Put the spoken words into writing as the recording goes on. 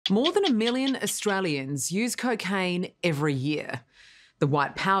More than 1 million Australians use cocaine every year. The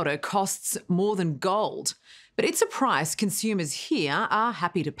white powder costs more than gold, but it's a price consumers here are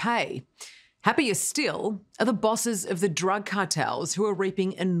happy to pay. Happier still are the bosses of the drug cartels who are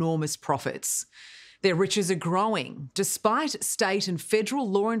reaping enormous profits. Their riches are growing, despite state and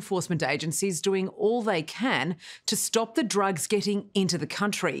federal law enforcement agencies doing all they can to stop the drugs getting into the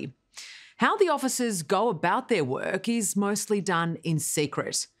country. How the officers go about their work is mostly done in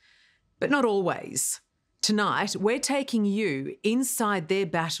secret. But not always. Tonight, we're taking you inside their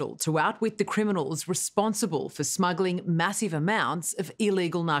battle to outwit the criminals responsible for smuggling massive amounts of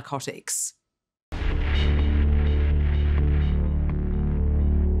illegal narcotics.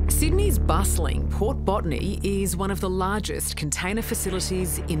 Sydney's bustling Port Botany is one of the largest container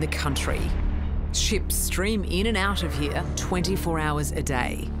facilities in the country. Ships stream in and out of here 24 hours a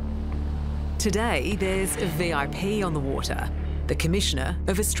day. Today, there's a VIP on the water, the Commissioner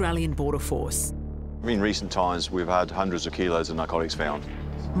of Australian Border Force. In recent times, we've had hundreds of kilos of narcotics found.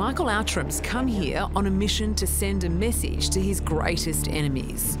 Michael Outram's come here on a mission to send a message to his greatest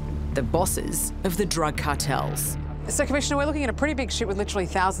enemies, the bosses of the drug cartels. So, Commissioner, we're looking at a pretty big ship with literally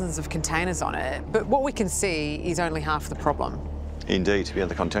thousands of containers on it, but what we can see is only half the problem. Indeed, yeah,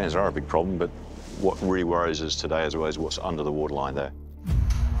 the containers are a big problem, but what really worries us today as well is what's under the waterline there.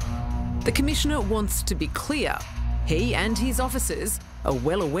 The Commissioner wants to be clear. He and his officers are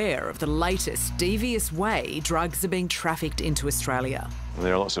well aware of the latest devious way drugs are being trafficked into Australia.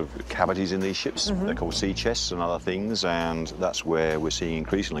 There are lots of cavities in these ships. They're called sea chests and other things, and that's where we're seeing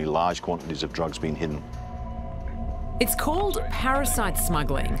increasingly large quantities of drugs being hidden. It's called parasite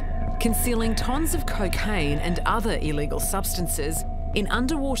smuggling, concealing tons of cocaine and other illegal substances in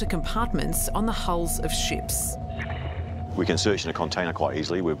underwater compartments on the hulls of ships. We can search in a container quite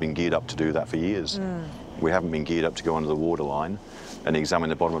easily. We've been geared up to do that for years. We haven't been geared up to go under the waterline and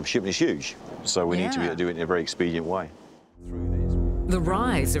examine the bottom of a ship, and it's huge. So we need to be able to do it in a very expedient way. The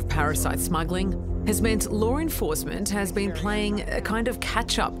rise of parasite smuggling has meant law enforcement has been playing a kind of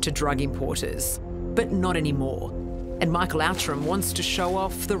catch-up to drug importers, but not anymore. And Michael Outram wants to show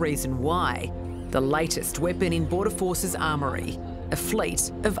off the reason why. The latest weapon in Border Force's armoury, a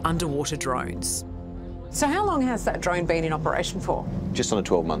fleet of underwater drones. So how long has that drone been in operation for? Just under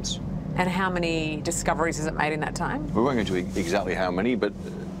 12 months. And how many discoveries has it made in that time? We won't go into exactly how many, but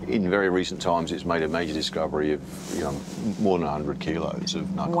in very recent times it's made a major discovery of more than 100 kilos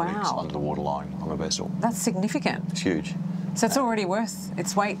of narcotics under the waterline on a vessel. That's significant. It's huge. So it's already worth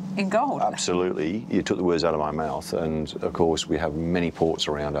its weight in gold. Absolutely. You took the words out of my mouth, and of course we have many ports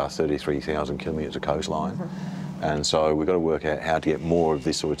around our 33,000 kilometres of coastline. And so we've got to work out how to get more of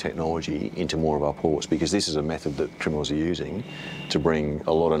this sort of technology into more of our ports, because this is a method that criminals are using to bring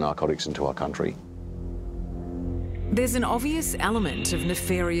a lot of narcotics into our country. There's an obvious element of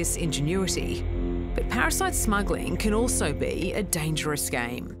nefarious ingenuity, but parasite smuggling can also be a dangerous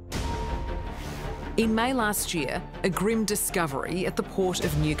game. In May last year, a grim discovery at the port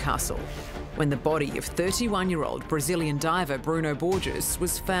of Newcastle, when the body of 31-year-old Brazilian diver Bruno Borges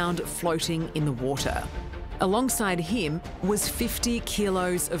was found floating in the water. Alongside him was 50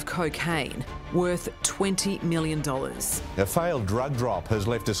 kilos of cocaine, worth $20 million. A failed drug drop has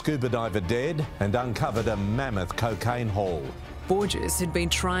left a scuba diver dead and uncovered a mammoth cocaine haul. Borges had been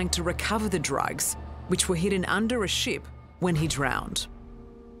trying to recover the drugs, which were hidden under a ship when he drowned.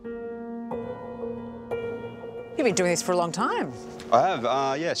 You've been doing this for a long time. I have,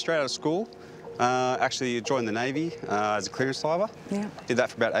 yeah, straight out of school. Actually joined the Navy as a clearance diver. Yeah. Did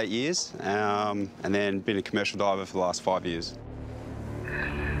that for about 8 years, and then been a commercial diver for the last 5 years.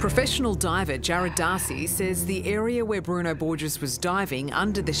 Professional diver Jared Darcy says the area where Bruno Borges was diving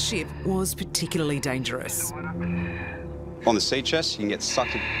under the ship was particularly dangerous. On the sea chest, you can get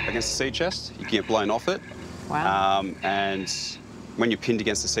sucked against the sea chest, you can get blown off it. Wow. And when you're pinned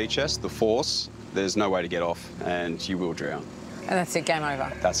against the sea chest, the force, there's no way to get off and you will drown. And that's it, game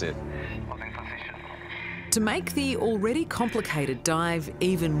over. That's it. To make the already complicated dive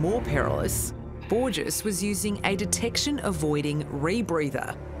even more perilous, Borges was using a detection-avoiding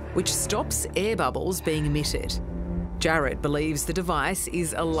rebreather, which stops air bubbles being emitted. Jared believes the device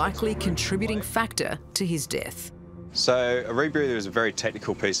is a likely contributing factor to his death. So a rebreather is a very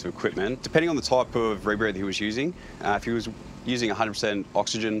technical piece of equipment. Depending on the type of rebreather he was using, if he was using 100%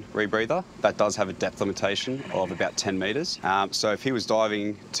 oxygen rebreather, that does have a depth limitation of about 10 metres. So if he was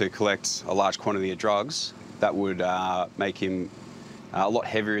diving to collect a large quantity of drugs, that would make him a lot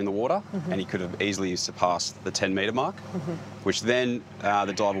heavier in the water, and he could have easily surpassed the 10-metre mark, which then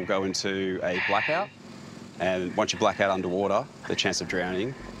the dive will go into a blackout. And once you black out underwater, the chance of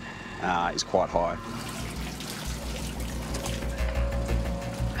drowning is quite high.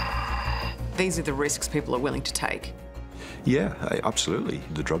 these are the risks people are willing to take. Yeah, absolutely.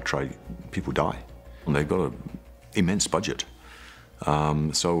 The drug trade, people die. And they've got an immense budget.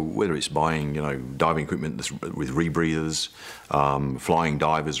 So whether it's buying, diving equipment with rebreathers, flying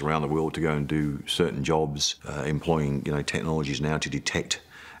divers around the world to go and do certain jobs, employing, technologies now to detect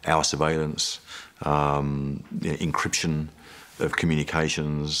our surveillance, encryption of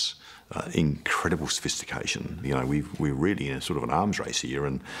communications, incredible sophistication. We're really in a sort of an arms race here,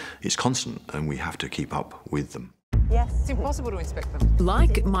 and it's constant, and we have to keep up with them. Yes. It's impossible to inspect them.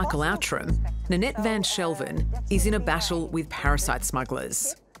 Like Michael Outram, Nanette van Shelven is in a battle with parasite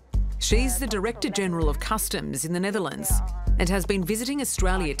smugglers. She's the Director General of Customs in the Netherlands and has been visiting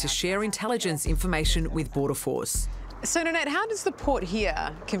Australia to share intelligence information with Border Force. So, Nanette, how does the port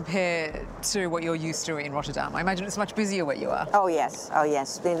here compare to what you're used to in Rotterdam? I imagine it's much busier where you are. Oh, yes. Oh,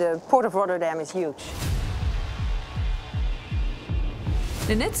 yes. The port of Rotterdam is huge.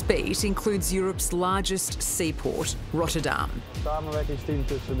 Nanette's beat includes Europe's largest seaport, Rotterdam.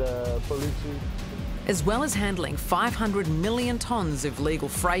 As well as handling 500 million tonnes of legal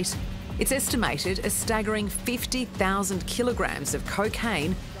freight, it's estimated a staggering 50,000 kilograms of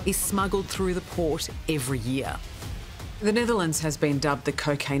cocaine is smuggled through the port every year. The Netherlands has been dubbed the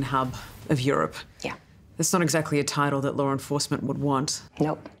cocaine hub of Europe. Yeah. That's not exactly a title that law enforcement would want.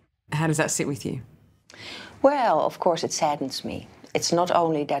 Nope. How does that sit with you? Well, of course, it saddens me. It's not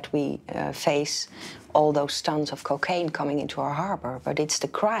only that we face all those tons of cocaine coming into our harbour, but it's the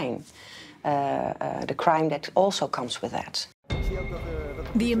crime that also comes with that.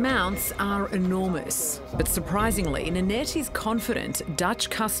 The amounts are enormous, but surprisingly, Nanette is confident Dutch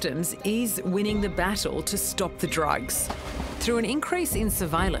customs is winning the battle to stop the drugs. Through an increase in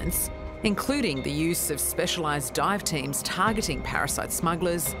surveillance, including the use of specialised dive teams targeting parasite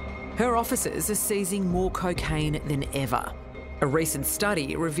smugglers, her officers are seizing more cocaine than ever. A recent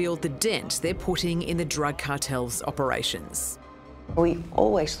study revealed the dent they're putting in the drug cartels' operations. We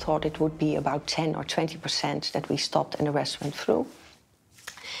always thought it would be about 10 or 20% that we stopped and the rest went through.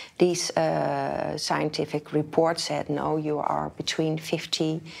 These scientific reports said, no, you are between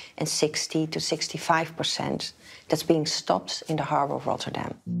 50 and 60 to 65% that's being stopped in the harbour of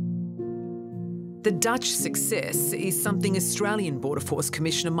Rotterdam. The Dutch success is something Australian Border Force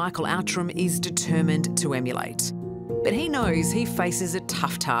Commissioner Michael Outram is determined to emulate. But he knows he faces a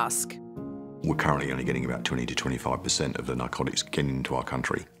tough task. We're currently only getting about 20 to 25% of the narcotics getting into our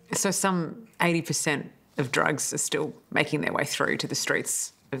country. So some 80% of drugs are still making their way through to the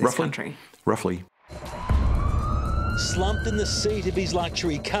streets of this country? Roughly. Slumped in the seat of his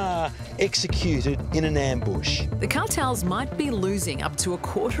luxury car, executed in an ambush. The cartels might be losing up to a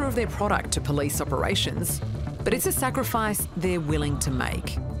quarter of their product to police operations, but it's a sacrifice they're willing to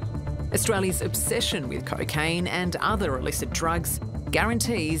make. Australia's obsession with cocaine and other illicit drugs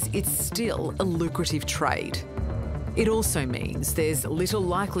guarantees it's still a lucrative trade. It also means there's little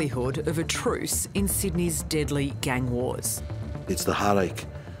likelihood of a truce in Sydney's deadly gang wars. It's the heartache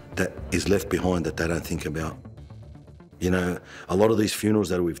that is left behind that they don't think about. A lot of these funerals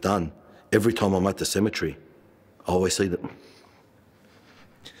that we've done, every time I'm at the cemetery, I always see the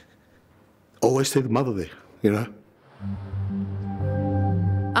mother there,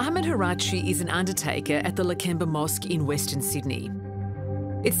 Ahmed Harachi is an undertaker at the Lakemba Mosque in Western Sydney.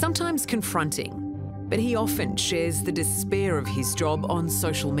 It's sometimes confronting, but he often shares the despair of his job on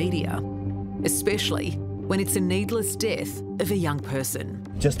social media, especially when it's a needless death of a young person.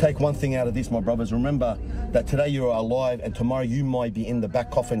 Just take one thing out of this, my brothers. Remember that today you are alive and tomorrow you might be in the back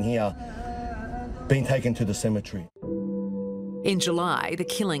coffin here, being taken to the cemetery. In July, the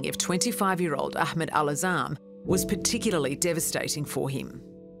killing of 25-year-old Ahmed Al-Azam was particularly devastating for him.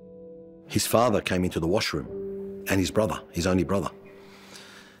 His father came into the washroom, and his brother, his only brother.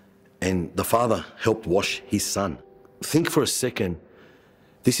 And the father helped wash his son. Think for a second,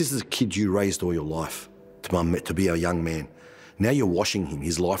 this is the kid you raised all your life to be a young man. Now you're washing him,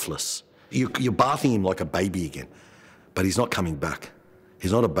 he's lifeless. You're bathing him like a baby again, but he's not coming back.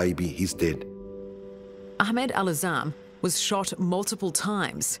 He's not a baby, he's dead. Ahmed Al-Azam was shot multiple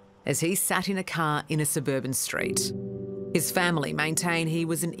times as he sat in a car in a suburban street. His family maintain he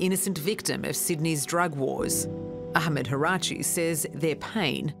was an innocent victim of Sydney's drug wars. Ahmed Harachi says their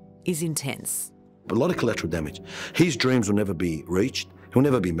pain is intense. A lot of collateral damage. His dreams will never be reached. He'll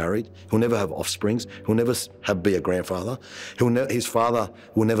never be married. He'll never have offsprings. He'll never be a grandfather. His father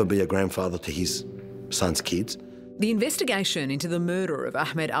will never be a grandfather to his son's kids. The investigation into the murder of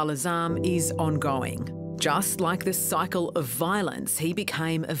Ahmed Al-Azam is ongoing, just like the cycle of violence he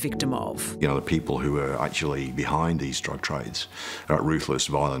became a victim of. The people who are actually behind these drug trades are ruthless,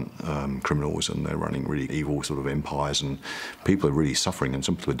 violent criminals, and they're running really evil sort of empires, and people are really suffering, and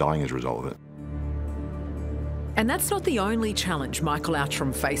some people are dying as a result of it. And that's not the only challenge Michael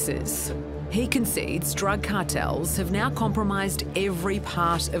Outram faces. He concedes drug cartels have now compromised every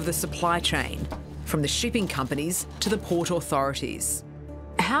part of the supply chain, from the shipping companies to the port authorities.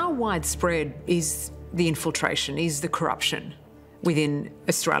 How widespread is the infiltration, is the corruption within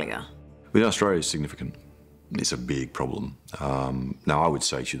Australia? Within Australia, it's significant. It's a big problem. Now, I would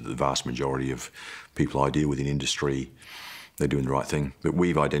say to you that the vast majority of people I deal with in industry, they're doing the right thing. But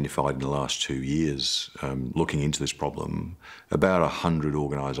we've identified in the last 2 years, looking into this problem, about 100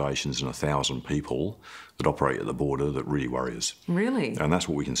 organisations and 1,000 people that operate at the border that really worry us. Really? And that's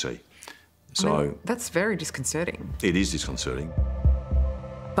what we can see. So I mean, that's very disconcerting. It is disconcerting.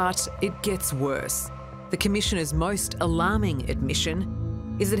 But it gets worse. The Commissioner's most alarming admission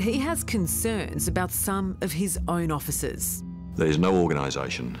is that he has concerns about some of his own officers. There's no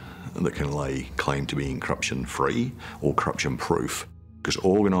organisation that can lay claim to being corruption-free or corruption-proof, because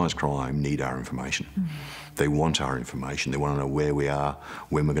organised crime need our information. They want our information. They want to know where we are,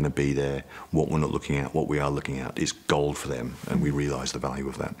 when we're going to be there, what we're not looking at, what we are looking at. It's gold for them, and we realise the value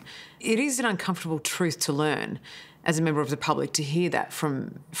of that. It is an uncomfortable truth to learn as a member of the public, to hear that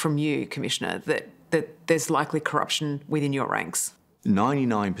from you, Commissioner, that there's likely corruption within your ranks.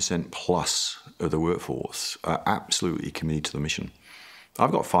 99% plus of the workforce are absolutely committed to the mission.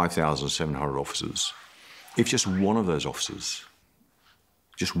 I've got 5,700 officers. If just one of those officers,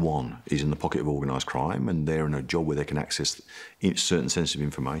 just one, is in the pocket of organised crime and they're in a job where they can access certain sensitive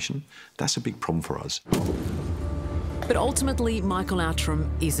information, that's a big problem for us. But ultimately, Michael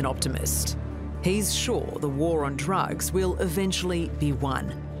Outram is an optimist. He's sure the war on drugs will eventually be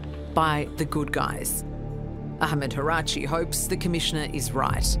won by the good guys. Ahmed Harachi hopes the Commissioner is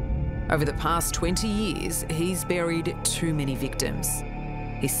right. Over the past 20 years, he's buried too many victims.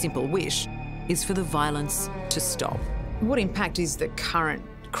 His simple wish is for the violence to stop. What impact is the current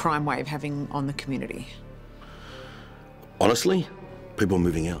crime wave having on the community? Honestly, people are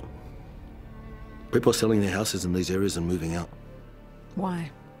moving out. People are selling their houses in these areas and moving out.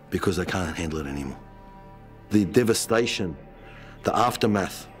 Why? Because they can't handle it anymore. The devastation, the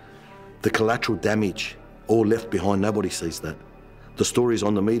aftermath, the collateral damage, all left behind, nobody sees that. The story's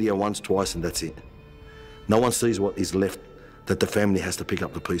on the media once, twice, and that's it. No one sees what is left that the family has to pick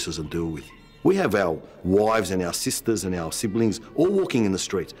up the pieces and deal with. We have our wives and our sisters and our siblings all walking in the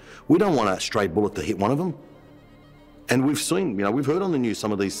streets. We don't want a stray bullet to hit one of them. And we've seen, we've heard on the news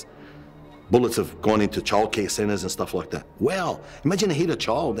some of these bullets have gone into childcare centres and stuff like that. Wow, imagine it hit a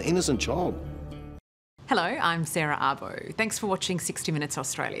child, an innocent child. Hello, I'm Sarah Arbo. Thanks for watching 60 Minutes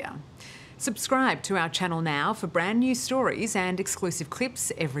Australia. Subscribe to our channel now for brand new stories and exclusive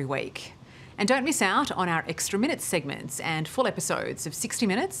clips every week. And don't miss out on our Extra Minutes segments and full episodes of 60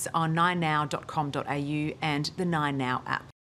 Minutes on 9now.com.au and the 9Now app.